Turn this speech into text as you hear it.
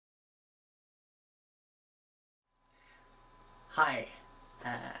Hi,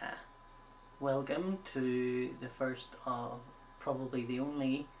 welcome to the first of probably the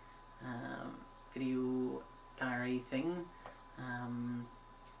only video diary thing.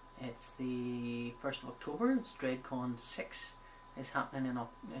 It's the 1st of October, it's DreddCon 6 is happening in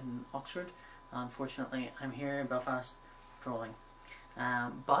Oxford. Unfortunately I'm here in Belfast drawing,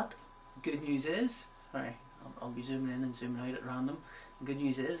 but good news is, sorry, I'll be zooming in and zooming out at random. Good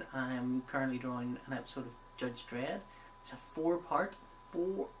news is I'm currently drawing an episode of Judge Dredd. It's a four-part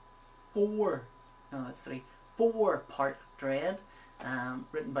Dredd,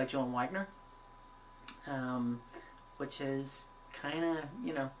 written by John Wagner, which is kind of,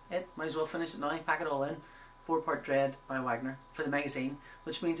 it might as well finish it now, pack it all in. 4-part Dredd by Wagner for the magazine,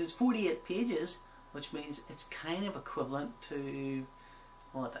 which means it's 48 pages, which means it's kind of equivalent to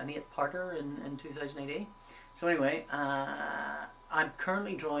what, an 8-parter in 2008. So anyway, I'm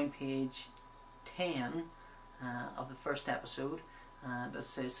currently drawing page 10 of the first episode. This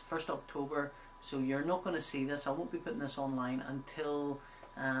says 1st October, so you're not going to see this. I won't be putting this online until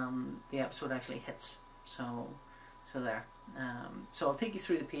the episode actually hits. So there. So I'll take you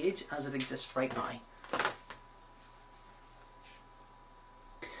through the page as it exists right now.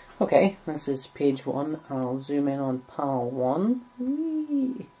 Okay, this is page 1. I'll zoom in on panel 1.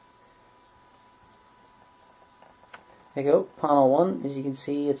 Whee! There you go, panel 1. As you can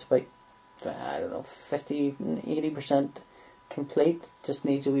see, it's about, I don't know, 50-80% complete. Just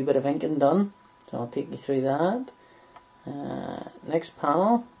needs a wee bit of inking done. So I'll take you through that. Next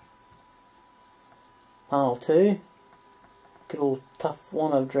panel. Panel 2. Good old tough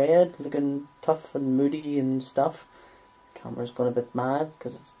one of Dredd, looking tough and moody and stuff. Camera's going a bit mad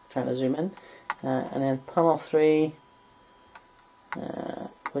because it's trying to zoom in. And then panel 3,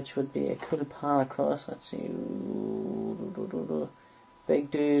 which would be a cool pan across. Let's see.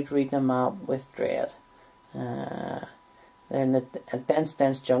 Big dude reading a map with Dredd. They're in a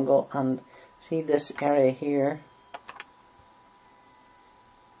dense jungle, and see this area here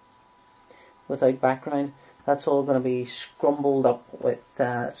without background. That's all going to be scrumbled up with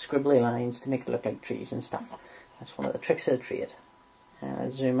scribbly lines to make it look like trees and stuff. That's one of the tricks of the trade.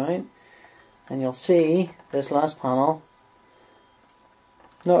 Zoom out, and you'll see this last panel.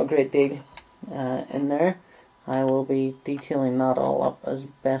 Not a great deal in there. I will be detailing that all up as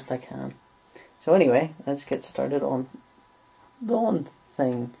best I can. So anyway, let's get started on the one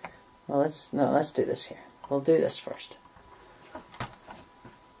thing. Well, let's do this here. We'll do this first.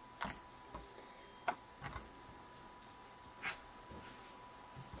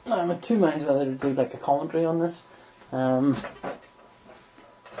 Now, I'm in two minds whether to do like a commentary on this.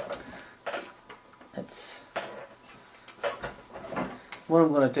 What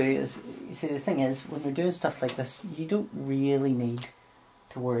I'm going to do is, you see, the thing is, when you're doing stuff like this, you don't really need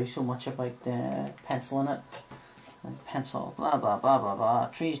to worry so much about penciling it. And pencil, blah blah blah blah blah,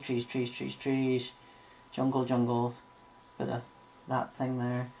 trees, jungle, bit of that thing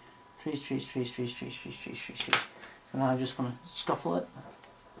there, trees. So now I'm just going to scuffle it.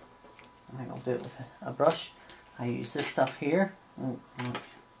 I think I'll do it with a brush. I use this stuff here. Like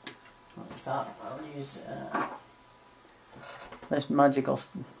that. I'll use this magical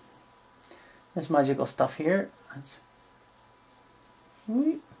stuff here. That's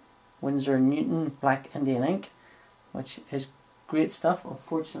Winsor & Newton Black Indian ink, which is great stuff.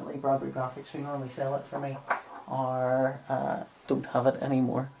 Unfortunately, Bradbury Graphics, who normally sell it for me, don't have it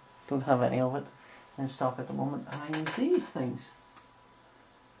anymore. Don't have any of it in stock at the moment. And I use these things.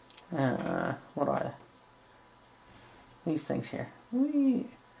 What are they? These things here.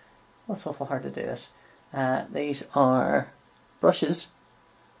 That's awful hard to do this. These are brushes,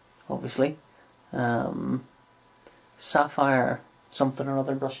 obviously. Sapphire something or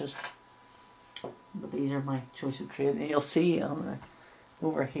other brushes. But these are my choice of trade. And you'll see on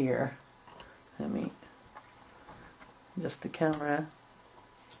over here. Let me adjust the camera.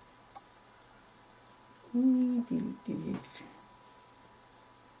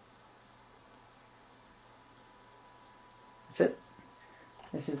 That's it.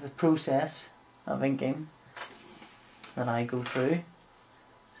 This is the process of inking that I go through.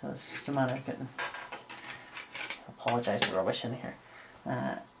 So it's just a matter of getting. Apologise for rubbish in here.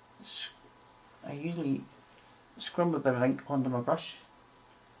 I usually scrub a bit of ink onto my brush.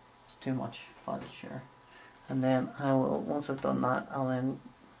 It's too much, but sure. And then I will, once I've done that, I'll then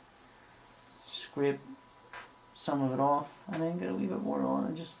scrape some of it off and then get a wee bit more on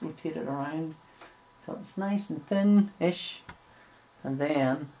and just rotate it around till it's nice and thin-ish. And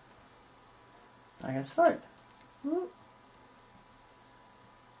then I can start.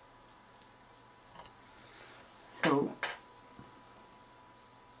 So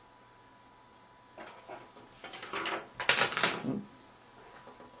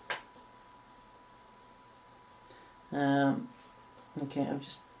Okay, I've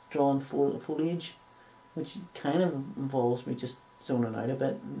just drawn foliage, which kind of involves me just zoning out a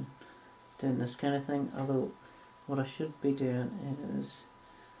bit and doing this kind of thing. Although what I should be doing is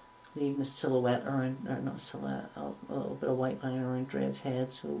leaving a silhouette around, or not a silhouette, a little bit of white line around Dredd's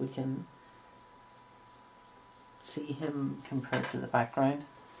head so we can see him compared to the background.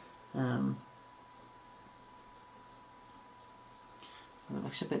 It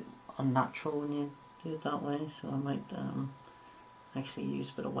looks a bit unnatural when you do it that way, so I might actually use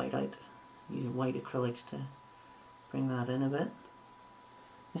a bit of white out, use white acrylics to bring that in a bit.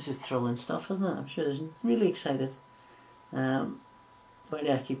 This is thrilling stuff, isn't it? I'm sure there's really excited. Why do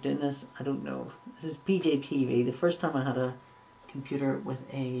I keep doing this? I don't know. This is PJPV. The first time I had a computer with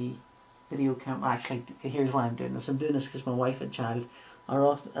a video camera. Actually, here's why I'm doing this. I'm doing this because my wife and child are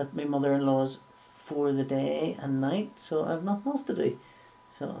off at my mother-in-law's for the day and night, so I have nothing else to do.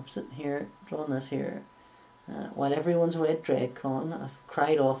 So I'm sitting here drawing this here while everyone's away at DreddCon. I've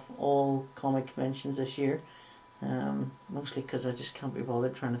cried off all comic conventions this year, mostly because I just can't be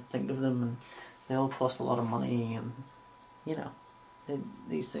bothered trying to think of them, and they all cost a lot of money, and you know,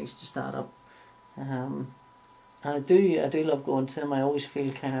 these things just add up. And I do love going to them. I always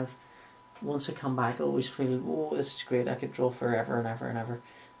feel kind of, once I come back, I always feel, oh, this is great, I could draw forever and ever and ever.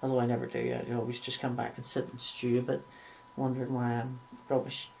 Although I never do. I always just come back and sit and stew a bit, wondering why I'm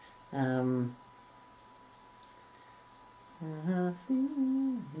rubbish. I'm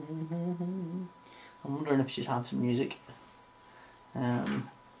wondering if she'd have some music. Okay.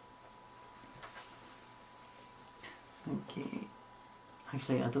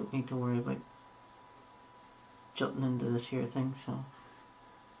 Actually, I don't need to worry about jutting into this here thing, so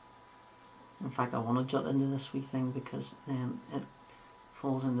in fact I want to jut into this wee thing because then it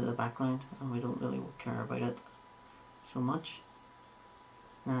falls into the background and we don't really care about it so much.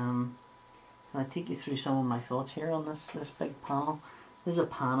 Can I take you through some of my thoughts here on this big panel? This is a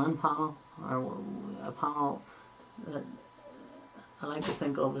panning panel, or a panel that I like to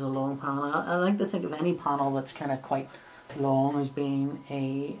think of as a long panel. I like to think of any panel that's kind of quite long as being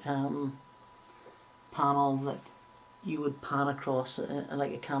a panel that you would pan across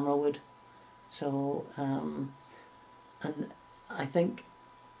like a camera would. So, and I think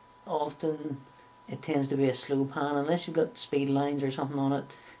often it tends to be a slow pan, unless you've got speed lines or something on it.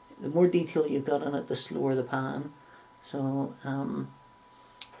 The more detail you've got on it, the slower the pan. So,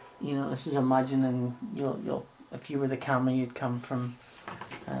 you know, this is imagining you'll if you were the camera, you'd come from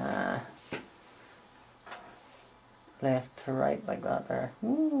left to right like that there.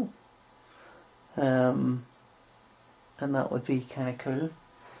 Woo. And that would be kind of cool.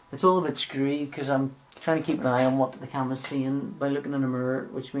 It's all a bit screwy because I'm trying to keep an eye on what the camera's seeing by looking in a mirror,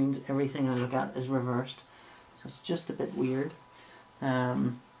 which means everything I look at is reversed. So it's just a bit weird.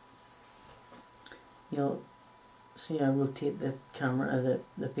 You'll see I rotate the camera,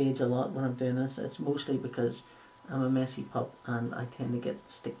 the page a lot when I'm doing this. It's mostly because I'm a messy pup and I tend to get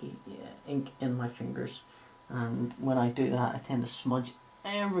sticky ink in my fingers. And when I do that, I tend to smudge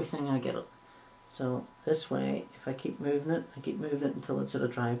everything I get it. So this way, if I keep moving it until it's at a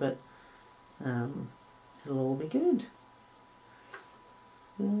dry bit, it'll all be good.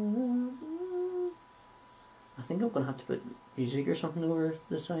 I think I'm going to have to put music or something over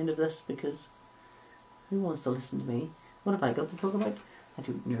the sound of this, because who wants to listen to me? What have I got to talk about? I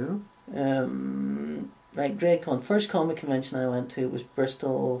don't know. Right, DreddCon. First comic convention I went to was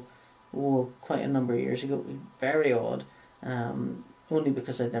Bristol, quite a number of years ago. It was very odd. Only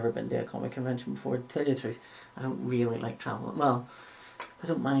because I'd never been to a comic convention before. To tell you the truth, I don't really like travelling. Well, I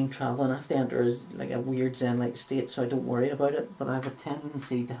don't mind travelling. I have to enter as like a weird zen-like state, so I don't worry about it. But I have a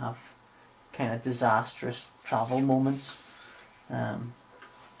tendency to have kind of disastrous travel moments,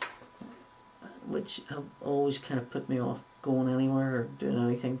 which have always kind of put me off going anywhere or doing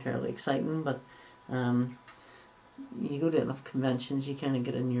anything terribly exciting. But you go to enough conventions, you kind of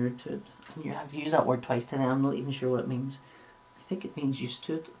get inured to it. And you have used that word twice today. I'm not even sure what it means. I think it means used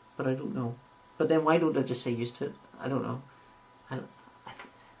to it, but I don't know. But then why don't I just say used to it? I don't know. I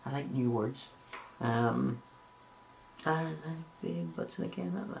like new words. I like big butts and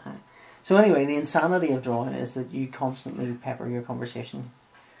again. So anyway, the insanity of drawing is that you constantly pepper your conversation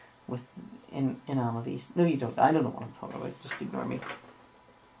with inanities. No, you don't. I don't know what I'm talking about. Just ignore me.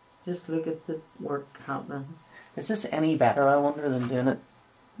 Just look at the work happening. Is this any better, I wonder, than doing it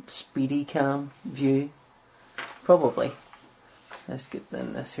speedy cam view? Probably. Let's get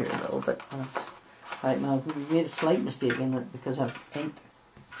in this here a little bit. Right, now I've made a slight mistake in it because I've inked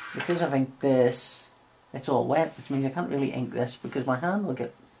this. It's all wet, which means I can't really ink this because my hand will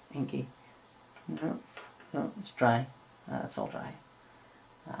get inky. No, it's dry. It's all dry.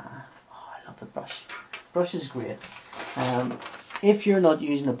 Oh, I love the brush. Brush is great. If you're not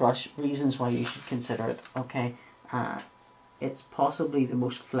using a brush, reasons why you should consider it. Okay, it's possibly the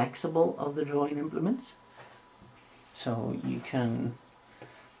most flexible of the drawing implements. So you can,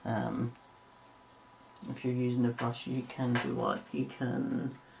 if you're using a brush, you can do what? You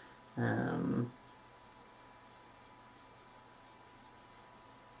can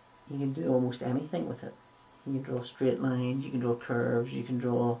do almost anything with it. You can draw straight lines, you can draw curves, you can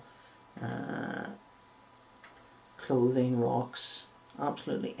draw clothing, rocks,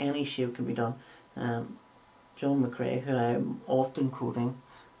 absolutely any shape can be done. John McRae, who I'm often quoting,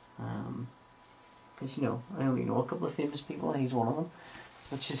 because you know I only know a couple of famous people, he's one of them,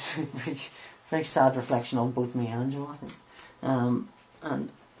 which is a very sad reflection on both me and Joe, I think. And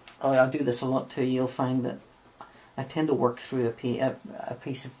I do this a lot too. You'll find that I tend to work through a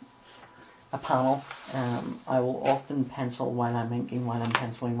piece of a panel. I will often pencil while I'm inking, while I'm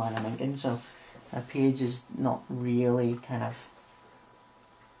penciling, while I'm inking. So a page is not really kind of,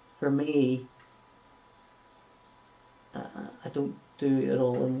 for me, I don't do it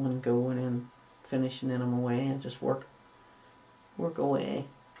all in one go and then finish and then I'm away. I just work away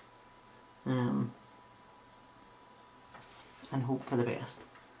and hope for the best.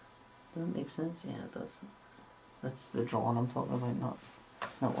 Does that make sense? Yeah, it does. That's the drawing I'm talking about,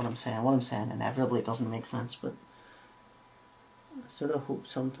 not what I'm saying. What I'm saying inevitably it doesn't make sense, but I sort of hope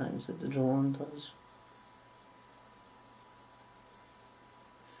sometimes that the drawing does.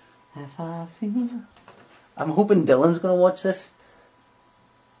 If I feel... I'm hoping Dylan's going to watch this,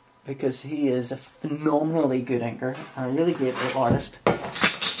 because he is a phenomenally good inker and a really great artist,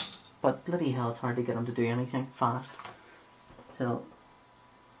 but bloody hell it's hard to get him to do anything fast. So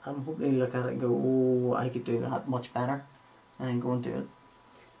I'm hoping to look at it and go, oh, I could do that much better, and then go and do it.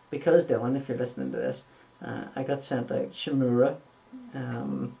 Because Dylan, if you're listening to this, I got sent out Shimura,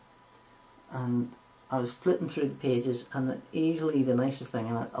 and I was flipping through the pages, and easily the nicest thing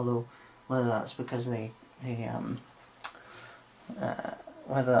in it, although whether that's because the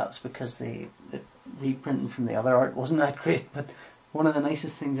reprinting from the other art wasn't that great, but one of the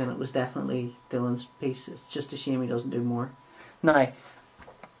nicest things in it was definitely Dylan's piece. It's just a shame he doesn't do more. Now,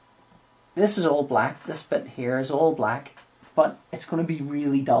 this is all black. This bit here is all black, but it's going to be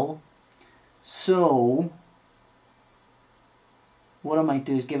really dull. So what I might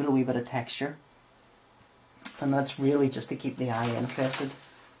do is give it a wee bit of texture, and that's really just to keep the eye interested.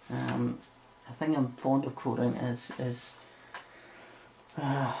 A thing I'm fond of quoting is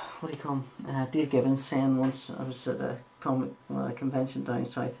what do you call him? Dave Gibbons saying once, I was at a convention down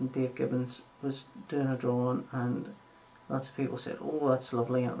south, and Dave Gibbons was doing a drawing, and lots of people said, "Oh, that's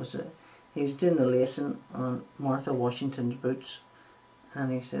lovely." And it was he was doing the lacing on Martha Washington's boots, and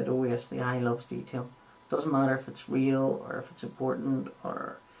he said, "Oh yes, the eye loves detail. Doesn't matter if it's real or if it's important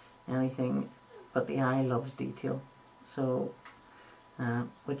or anything, but the eye loves detail." So,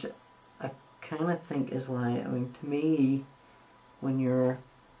 which I kind of think is why, I mean, to me, when you're,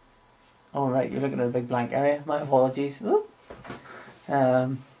 oh right, you're looking at a big blank area. My apologies.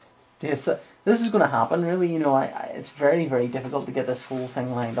 Yes, this is going to happen. Really, you know, it's very, very difficult to get this whole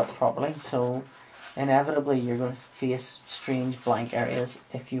thing lined up properly. So, inevitably, you're going to face strange blank areas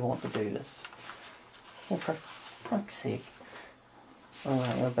if you want to do this. Oh, for fuck's sake!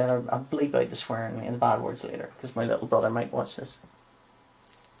 Alright, I'll bleep out the swearing and the bad words later, because my little brother might watch this.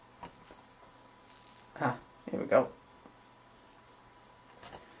 Ah, here we go.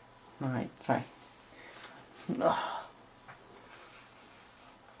 Alright, sorry. Ugh.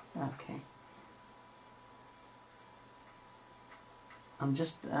 Okay. I'm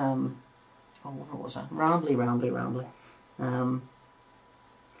just, oh, what was that? Rambly.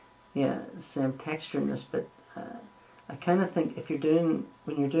 Yeah, same texture in this, but I kind of think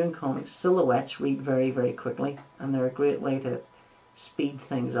when you're doing comics, silhouettes read very, very quickly, and they're a great way to speed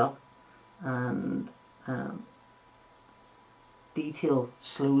things up, and detail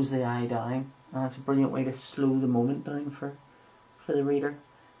slows the eye down, and it's a brilliant way to slow the moment down for the reader.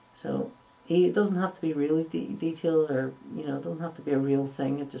 So it doesn't have to be really detailed, or you know, it doesn't have to be a real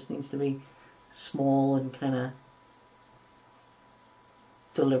thing. It just needs to be small and kind of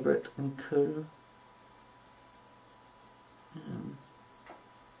deliberate and cool.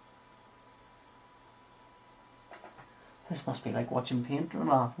 This must be like watching paint,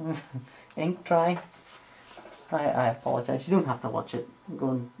 well, ink dry. I apologise. You don't have to watch it.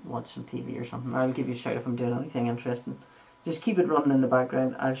 Go and watch some TV or something. I'll give you a shout if I'm doing anything interesting. Just keep it running in the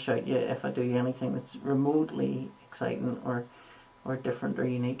background. I'll shout you if I do anything that's remotely exciting or different or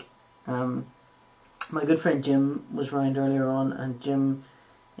unique. My good friend Jim was round earlier on, and Jim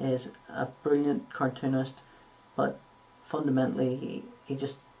is a brilliant cartoonist, but fundamentally he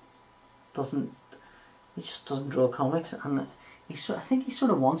just doesn't he just doesn't draw comics, and I think he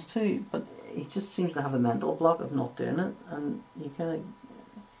sort of wants to, but he just seems to have a mental block of not doing it. And you kind of,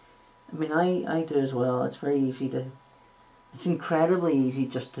 I mean, I do as well. It's very easy to, it's incredibly easy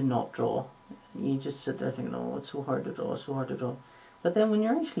just to not draw. You just sit there thinking, oh, it's so hard to draw, it's so hard to draw. But then when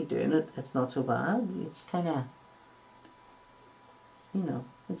you're actually doing it, it's not so bad. It's kind of, you know,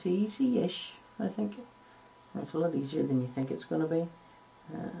 it's easy-ish, I think. It's a lot easier than you think it's going to be.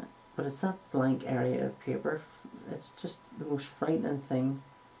 But it's that blank area of paper. It's just the most frightening thing,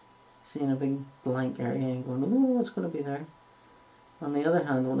 seeing a big blank area and going, oh, what's going to be there? On the other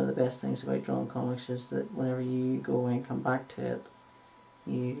hand, one of the best things about drawing comics is that whenever you go away and come back to it,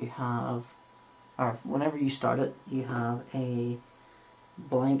 you have, or whenever you start it, you have a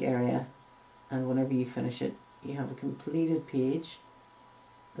blank area, and whenever you finish it, you have a completed page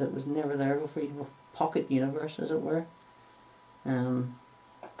that was never there before. You have a pocket universe, as it were.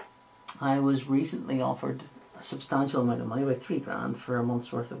 I was recently offered a substantial amount of money, about $3,000 for a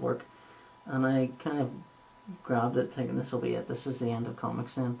month's worth of work, and I kind of grabbed it thinking this will be it, this is the end of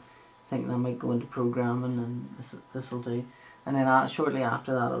comics then, thinking I might go into programming and this will do. And then shortly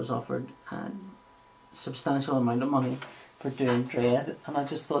after that I was offered a substantial amount of money for doing Dredd, and I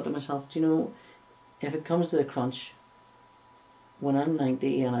just thought to myself, do you know, if it comes to the crunch, when I'm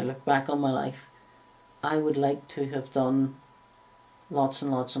 90 and I look back on my life, I would like to have done lots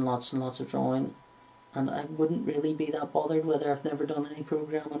and lots and lots and lots of drawing, and I wouldn't really be that bothered whether I've never done any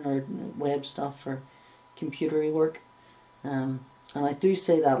programming or web stuff or computery work. And I do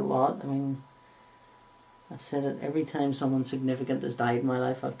say that a lot. I mean, I said it every time someone significant has died in my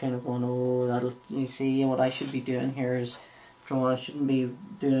life. I've kind of gone, oh, that'll, you see, what I should be doing here is drawing. I shouldn't be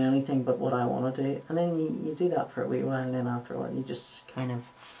doing anything but what I want to do. And then you do that for a wee while, and then after a while you just kind of,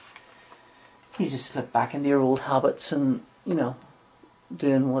 you just slip back into your old habits and, you know,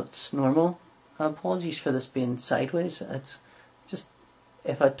 doing what's normal. Apologies for this being sideways. It's just,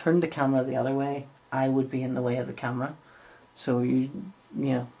 if I turned the camera the other way, I would be in the way of the camera. So you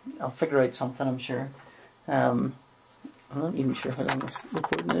know, I'll figure out something, I'm sure. I'm not even sure how long this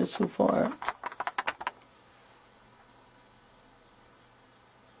recording is so far.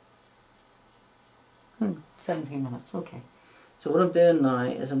 Hmm, 17 minutes, okay. So what I'm doing now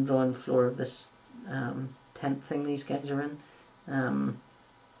is I'm drawing the floor of this tent thing these guys are in.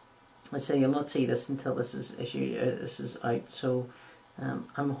 Let's say you'll not see this until this is out, so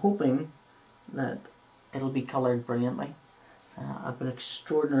I'm hoping that it'll be coloured brilliantly. I've been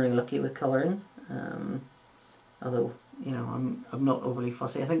extraordinarily lucky with colouring, although, you know, I'm not overly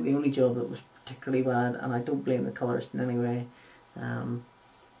fussy. I think the only job that was particularly bad, and I don't blame the colourist in any way,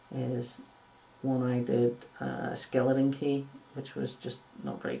 is one I did, Skeleton Key, which was just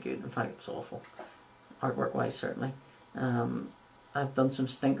not very good. In fact, it was awful, artwork wise certainly. I've done some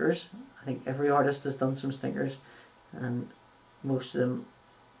stinkers. I think every artist has done some stinkers, and most of them,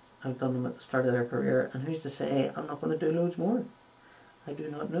 I've done them at the start of their career, and who's to say I'm not going to do loads more? I do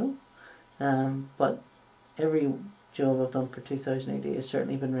not know. But every job I've done for 2080 has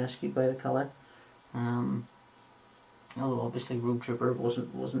certainly been rescued by the colour. Although obviously Road Trooper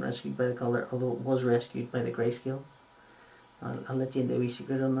wasn't rescued by the colour, although it was rescued by the grayscale. I'll let you into a wee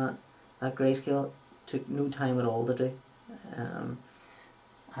secret on that. That grayscale took no time at all to do.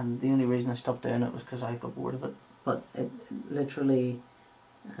 And the only reason I stopped doing it was because I got bored of it. But it literally,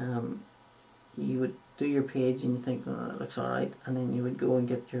 you would do your page and you think, oh, it looks alright, and then you would go and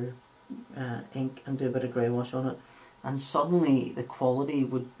get your ink and do a bit of grey wash on it, and suddenly the quality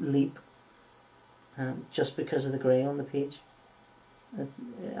would leap, just because of the grey on the page.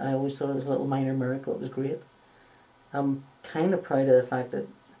 I always thought it was a little minor miracle. It was great. I'm kind of proud of the fact that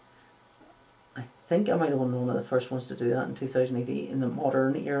I think I might have been one of the first ones to do that in 2008 in the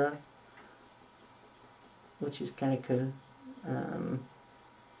modern era, which is kind of cool.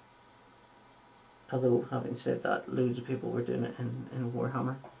 Although, having said that, loads of people were doing it in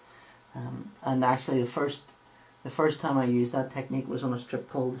Warhammer. And actually the first time I used that technique was on a strip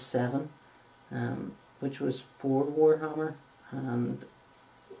called The Seven, which was for Warhammer, and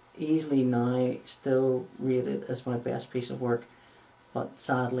easily now still rated as my best piece of work, but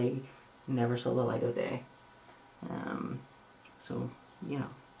sadly never saw the light of day. So, you know,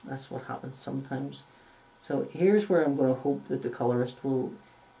 that's what happens sometimes. So here's where I'm going to hope that the colorist will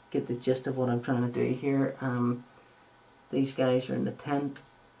get the gist of what I'm trying to do here. These guys are in the tent,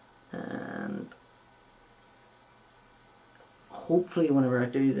 and hopefully whenever I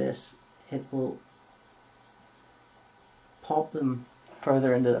do this, it will pop them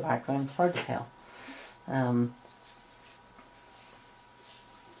further into the background. It's hard to tell.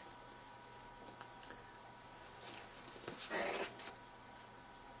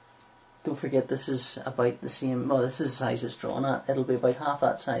 don't forget this is about the same, well, this is the size it's drawn at. It'll be about half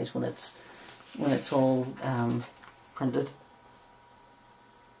that size when it's all printed.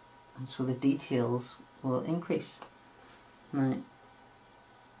 And so the details will increase. Now,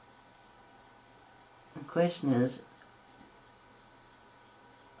 the question is,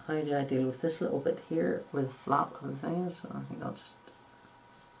 how do I deal with this little bit here where the flap of the thing is? So I think I'll just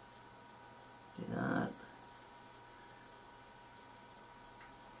do that.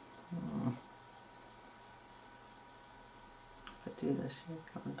 If I do this here,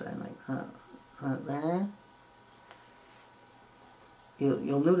 coming down like that, right there.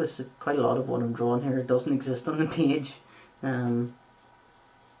 You'll notice that quite a lot of what I'm drawing here doesn't exist on the page. I'm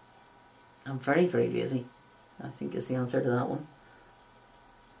very, very lazy, I think is the answer to that one.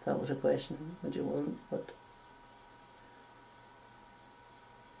 That was a question, which it wasn't, but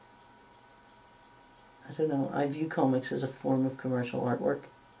I don't know. I view comics as a form of commercial artwork.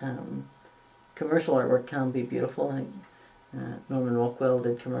 Commercial artwork can be beautiful. I think Norman Rockwell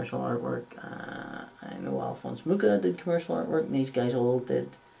did commercial artwork. I know Alphonse Mucha did commercial artwork, and these guys all did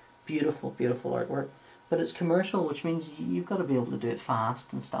beautiful, beautiful artwork. But it's commercial, which means you've got to be able to do it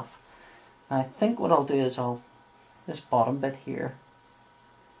fast and stuff. I think what I'll do is this bottom bit here,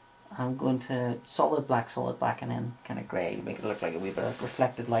 I'm going to solid black, and then kind of grey, make it look like a wee bit of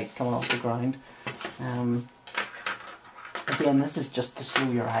reflected light coming off the ground. Again, this is just to slow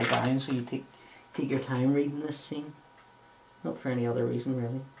your eye down, so you take your time reading this scene. Not for any other reason,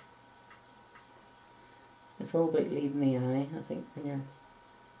 really. It's all about leading the eye, I think, when you're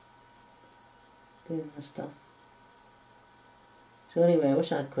doing this stuff. So anyway, I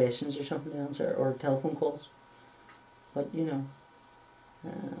wish I had questions or something to answer, or telephone calls. But, you know,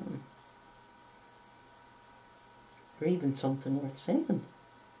 or even something worth saying.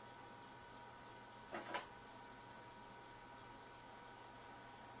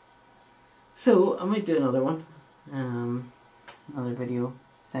 So, I might do another one. Another video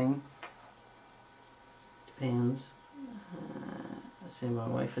thing. Depends. I say my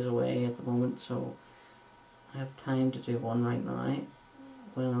wife is away at the moment, so I have time to do one right now.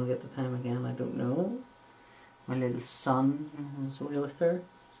 When I'll get the time again, I don't know. My little son is away with her,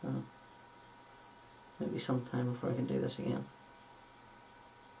 so maybe sometime before I can do this again.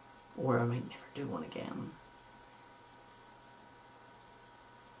 Or I might never do one again.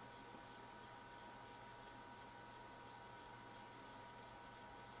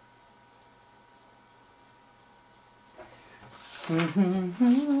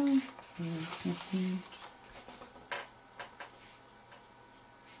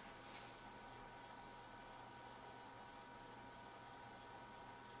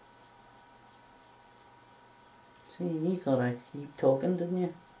 See, you thought I'd keep talking, didn't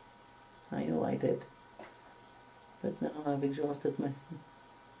you? I know I did. But now I've exhausted my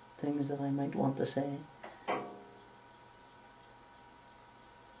things that I might want to say.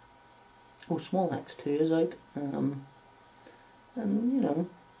 Oh, Small Axe 2 is out. And, you know,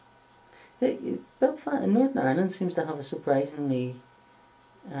 Belfast, Northern Ireland seems to have a surprisingly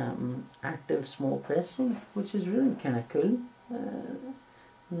active small press scene, which is really kind of cool.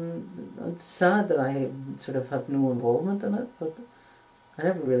 It's sad that I sort of have no involvement in it, but I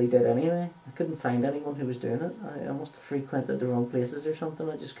never really did anyway. I couldn't find anyone who was doing it. I must have frequented the wrong places or something.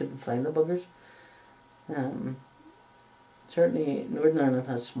 I just couldn't find the buggers. Certainly Northern Ireland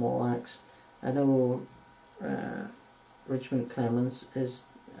has Small Axe. I know Richmond Clemens is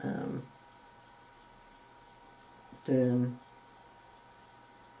doing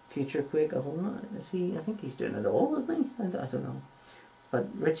Future Quake. I think he's doing it all, isn't he? I don't know. But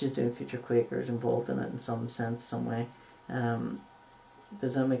Rich is doing Future Quake, or is involved in it in some sense, some way.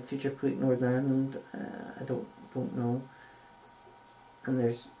 Does that make Future Quake Northern Ireland? I don't know. And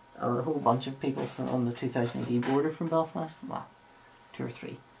there's a whole bunch of people on the 2000 AD board are from Belfast. Well, 2 or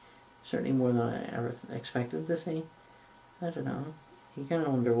 3. Certainly more than I ever expected to see. I don't know. You kind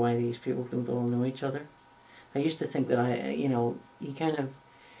of wonder why these people don't all know each other. I used to think that you kind of,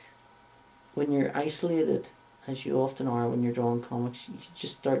 when you're isolated, as you often are when you're drawing comics, you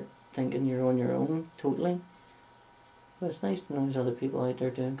just start thinking you're on your own, totally. But it's nice to know there's other people out there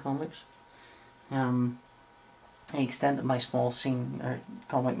doing comics. The extent of my small scene, or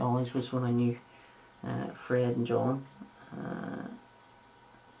comic knowledge, was when I knew Fred and John.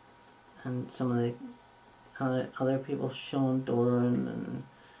 And some of the other people, Sean Doran and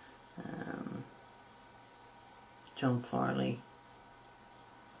John Farley,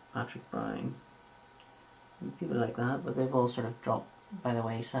 Patrick Brown, and people like that, but they've all sort of dropped by the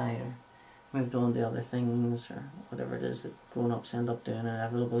wayside or moved on to other things or whatever it is that grown-ups end up doing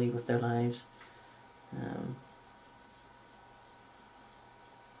inevitably with their lives.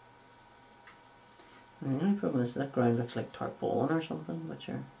 And the only problem is that ground looks like tarpaulin or something, but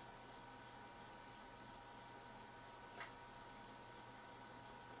sure.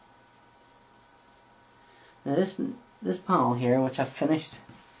 Now this panel here, which I've finished,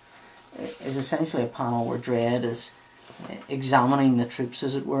 is essentially a panel where Dredd is examining the troops,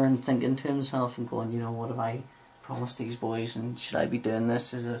 as it were, and thinking to himself and going, you know, what have I promised these boys, and should I be doing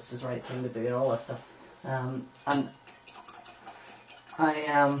this? Is this the right thing to do, and all that stuff. And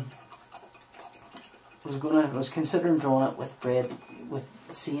I was considering drawing it with Dredd, with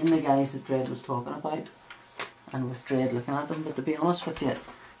seeing the guys that Dredd was talking about, and with Dredd looking at them. But to be honest with you,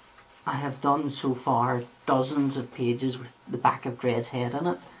 I have done so far dozens of pages with the back of Dredd's head in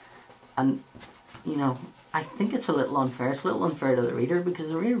it, and you know, I think it's a little unfair. It's a little unfair to the reader, because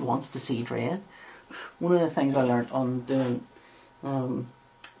the reader wants to see Dredd. One of the things I learnt on doing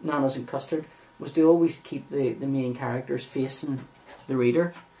Nanas and Custard was to always keep the main characters facing the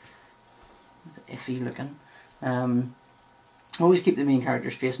reader. Iffy looking. Always keep the main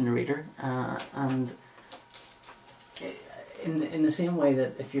characters facing the reader, and in the same way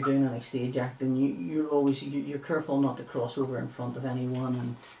that if you're doing any stage acting, you're careful not to cross over in front of anyone,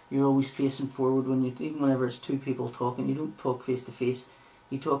 and you're always facing forward even whenever it's two people talking. You don't talk face to face.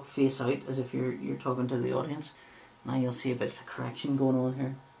 You talk face out as if you're talking to the audience. Now you'll see a bit of a correction going on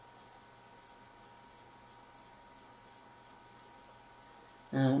here.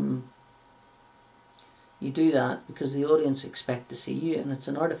 You do that because the audience expect to see you, and it's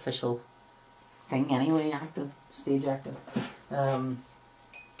an artificial thing anyway, stage acting. I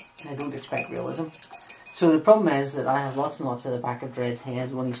don't expect realism. So the problem is that I have lots and lots of the back of Dredd's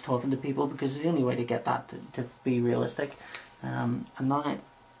head when he's talking to people, because it's the only way to get that to be realistic. And now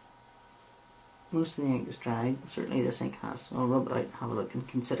most of the ink is dried. Certainly this ink has. I'll rub it out, have a look, and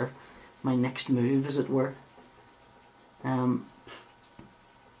consider my next move, as it were. Here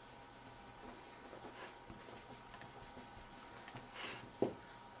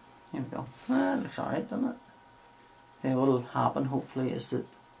we go. That looks alright, doesn't it? Okay, what will happen hopefully is that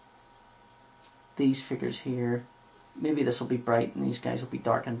these figures here, maybe this will be bright and these guys will be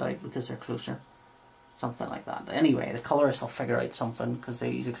darkened out because they're closer. Something like that. Anyway, the colorist will figure out something, because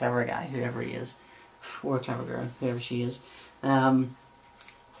he's a clever guy, whoever he is. Or a clever girl, whoever she is. So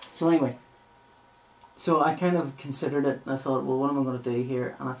anyway, so I kind of considered it, and I thought, well, what am I going to do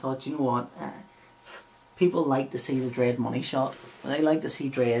here? And I thought, you know what? People like to see the Dredd money shot. They like to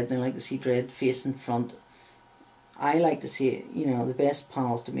see Dredd. They like to see Dredd face in front. I like to see it, you know, the best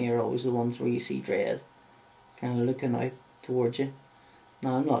panels to me are always the ones where you see Dredd kind of looking out towards you.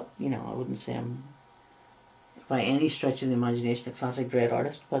 Now, I'm not, you know, I wouldn't say I'm by any stretch of the imagination a classic Dredd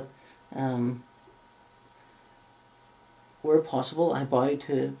artist, but where possible, I bow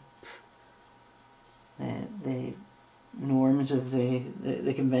to the norms of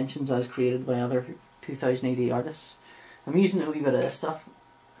the conventions as created by other 2000 AD artists. I'm using a wee bit of this stuff.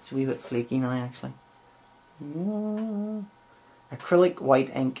 It's a wee bit flaky now, actually. Acrylic white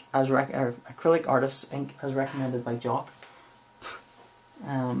ink, acrylic artist's ink, as recommended by Jock.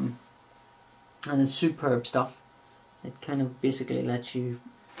 And it's superb stuff. It kind of basically lets you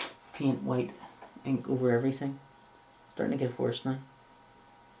paint white ink over everything. Starting to get worse now.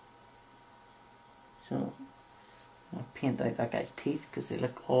 So I'll paint out that guy's teeth because they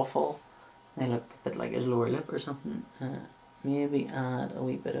look awful. They look a bit like his lower lip or something. Maybe add a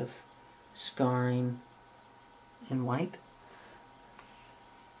wee bit of scarring in white.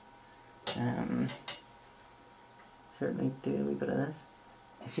 Certainly do a wee bit of this.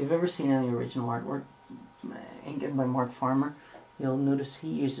 If you've ever seen any original artwork inked by Mark Farmer, you'll notice he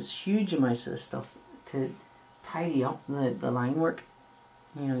uses huge amounts of this stuff to tidy up the line work.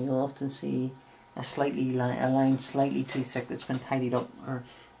 You know, you'll often see a line slightly too thick that's been tidied up, or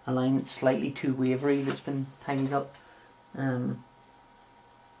a line that's slightly too wavery that's been tidied up. And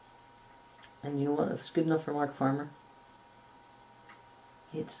you know what? If it's good enough for Mark Farmer,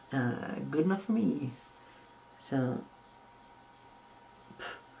 it's good enough for me. So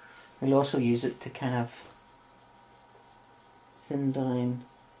we'll also use it to kind of thin down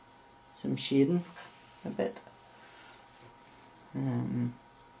some shading a bit, and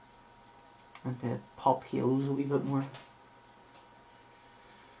to pop heels a wee bit more.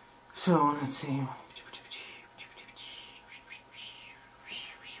 So let's see.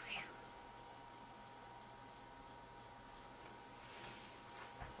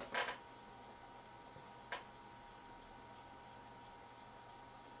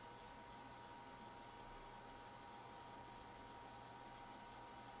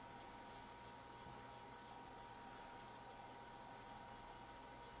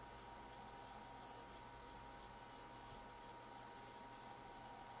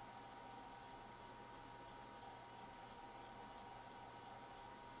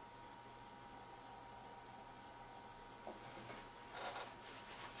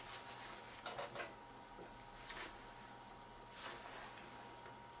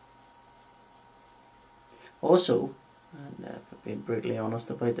 Also, and being brutally honest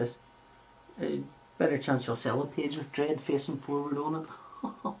about this, better chance you'll sell a page with Dredd facing forward on it.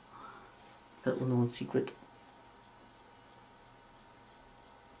 Little known secret.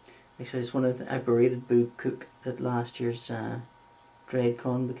 Actually, it's one of I berated Boo Cook at last year's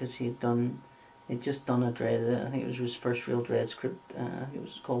DreadCon because he'd just done a Dredd. I think it was his first real Dredd script. It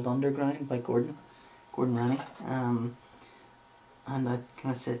was called Underground by Gordon Rennie. And I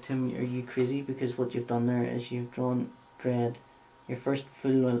kind of said to him, "Are you crazy? Because what you've done there is you've drawn Dredd, your first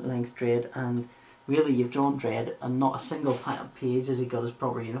full-length Dredd, and really you've drawn Dredd, and not a single page has he got his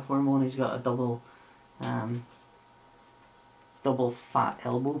proper uniform on. He's got a double fat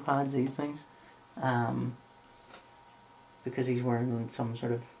elbow pads, these things, because he's wearing some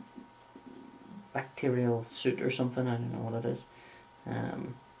sort of bacterial suit or something. I don't know what it is,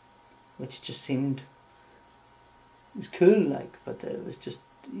 which just seemed." It's cool, like, but it was just,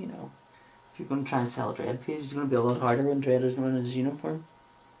 you know, if you're going to try and sell a Dredd page, it's going to be a lot harder when Dredd isn't wearing his uniform.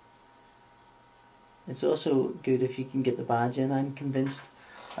 It's also good if you can get the badge in, I'm convinced.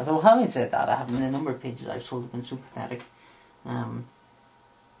 Although, having said that, the number of pages I've sold have been so pathetic. I'm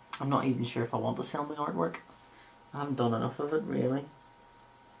not even sure if I want to sell my artwork. I haven't done enough of it, really.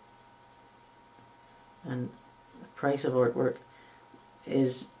 And the price of artwork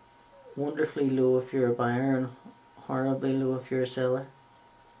is wonderfully low if you're a buyer and horribly low if you're a seller.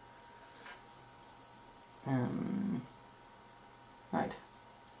 Right.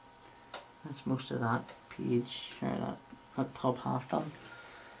 That's most of that page, or that top half done.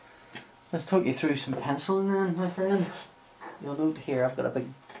 Let's talk you through some penciling then, my friend. You'll note here I've got a big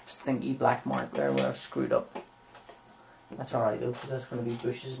stinky black mark there where I've screwed up. That's alright though, because that's going to be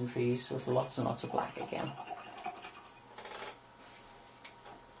bushes and trees, so it's lots and lots of black again.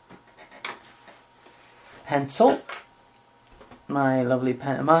 Pencil. My lovely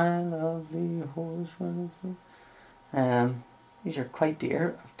horse. These are quite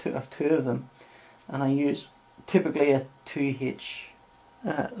dear. I've two of them, and I use typically a 2H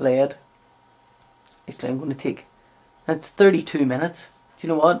lead. Actually, I'm going to take. That's 32 minutes. Do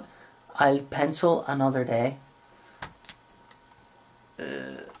you know what? I'll pencil another day.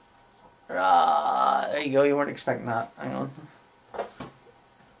 There you go. You weren't expecting that. Hang on.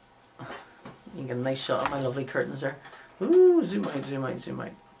 You get a nice shot of my lovely curtains there. Ooh, zoom out, zoom out, zoom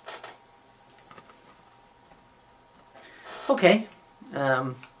out. Okay.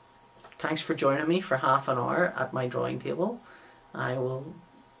 Thanks for joining me for half an hour at my drawing table. I will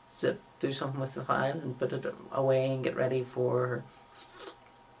do something with the file and put it away and get ready for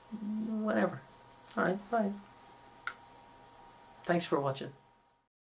whatever. Alright, bye. Thanks for watching.